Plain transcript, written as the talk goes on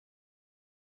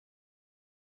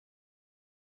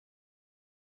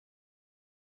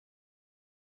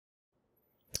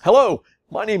Hello,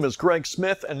 my name is Greg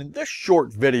Smith, and in this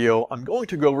short video, I'm going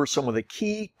to go over some of the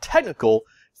key technical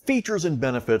features and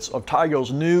benefits of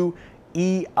Tigo's new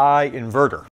EI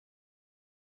inverter.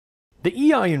 The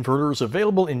EI inverter is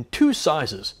available in two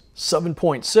sizes,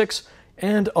 7.6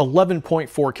 and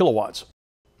 11.4 kilowatts.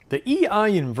 The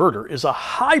EI inverter is a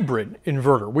hybrid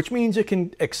inverter, which means it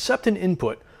can accept an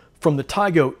input from the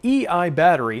Tigo EI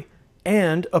battery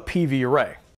and a PV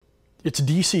array. Its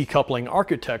DC coupling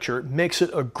architecture makes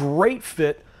it a great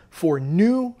fit for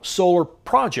new solar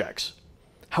projects.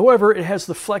 However, it has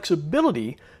the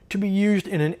flexibility to be used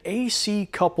in an AC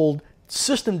coupled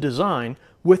system design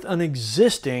with an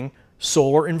existing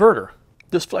solar inverter.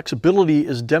 This flexibility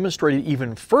is demonstrated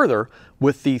even further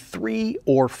with the 3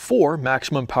 or 4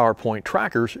 maximum power point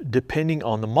trackers depending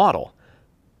on the model.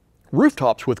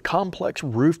 Rooftops with complex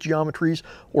roof geometries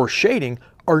or shading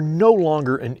are no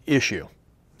longer an issue.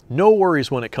 No worries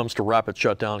when it comes to rapid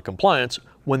shutdown compliance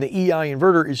when the EI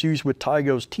inverter is used with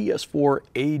Tigo's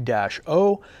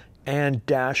TS4A-O and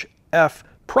 -F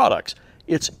products.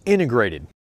 It's integrated.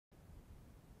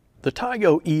 The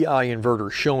Tigo EI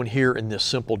inverter shown here in this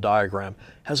simple diagram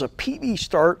has a PV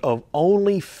start of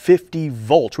only 50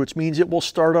 volts, which means it will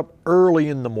start up early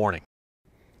in the morning.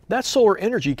 That solar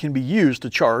energy can be used to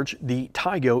charge the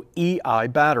Tigo EI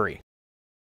battery.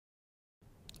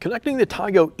 Connecting the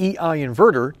Tigo EI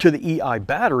inverter to the EI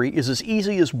battery is as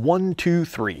easy as 1, 2,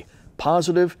 3,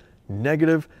 positive,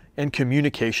 negative, and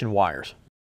communication wires.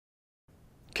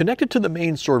 Connected to the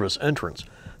main service entrance,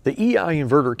 the EI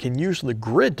inverter can use the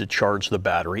grid to charge the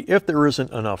battery if there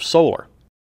isn't enough solar.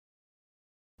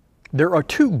 There are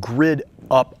two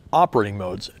grid-up operating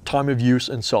modes, time of use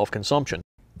and self-consumption.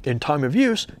 In time of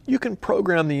use, you can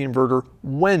program the inverter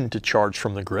when to charge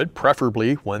from the grid,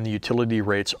 preferably when the utility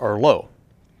rates are low.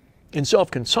 In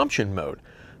self-consumption mode,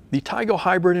 the Tigo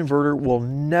hybrid inverter will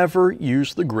never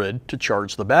use the grid to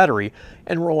charge the battery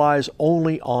and relies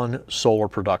only on solar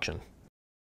production.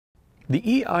 The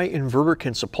EI inverter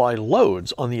can supply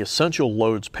loads on the essential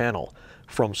loads panel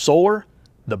from solar,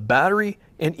 the battery,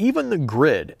 and even the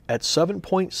grid at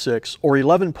 7.6 or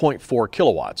 11.4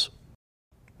 kilowatts.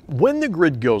 When the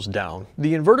grid goes down,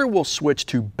 the inverter will switch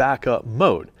to backup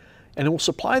mode, and it will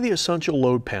supply the essential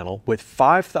load panel with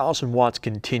 5,000 watts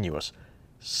continuous,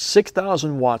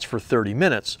 6,000 watts for 30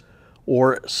 minutes,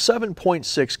 or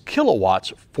 7.6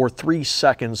 kilowatts for 3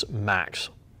 seconds max.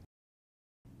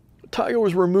 Tigo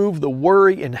has removed the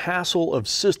worry and hassle of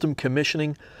system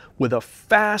commissioning with a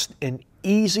fast and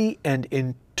easy and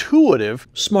intuitive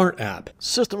smart app.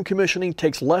 System commissioning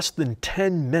takes less than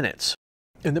 10 minutes.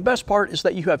 And the best part is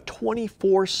that you have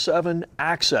 24/7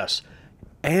 access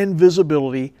and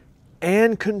visibility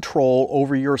and control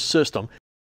over your system.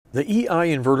 The EI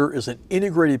inverter is an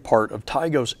integrated part of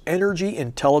Tigo's Energy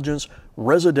Intelligence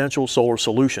Residential Solar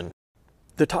Solution.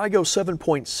 The Tigo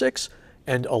 7.6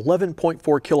 and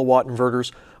 11.4 kilowatt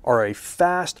inverters are a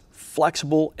fast,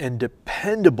 flexible, and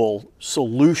dependable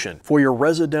solution for your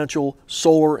residential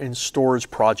solar and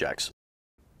storage projects.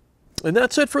 And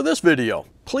that's it for this video.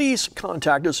 Please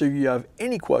contact us if you have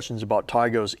any questions about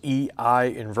Tigo's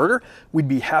EI inverter. We'd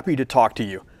be happy to talk to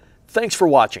you. Thanks for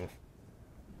watching.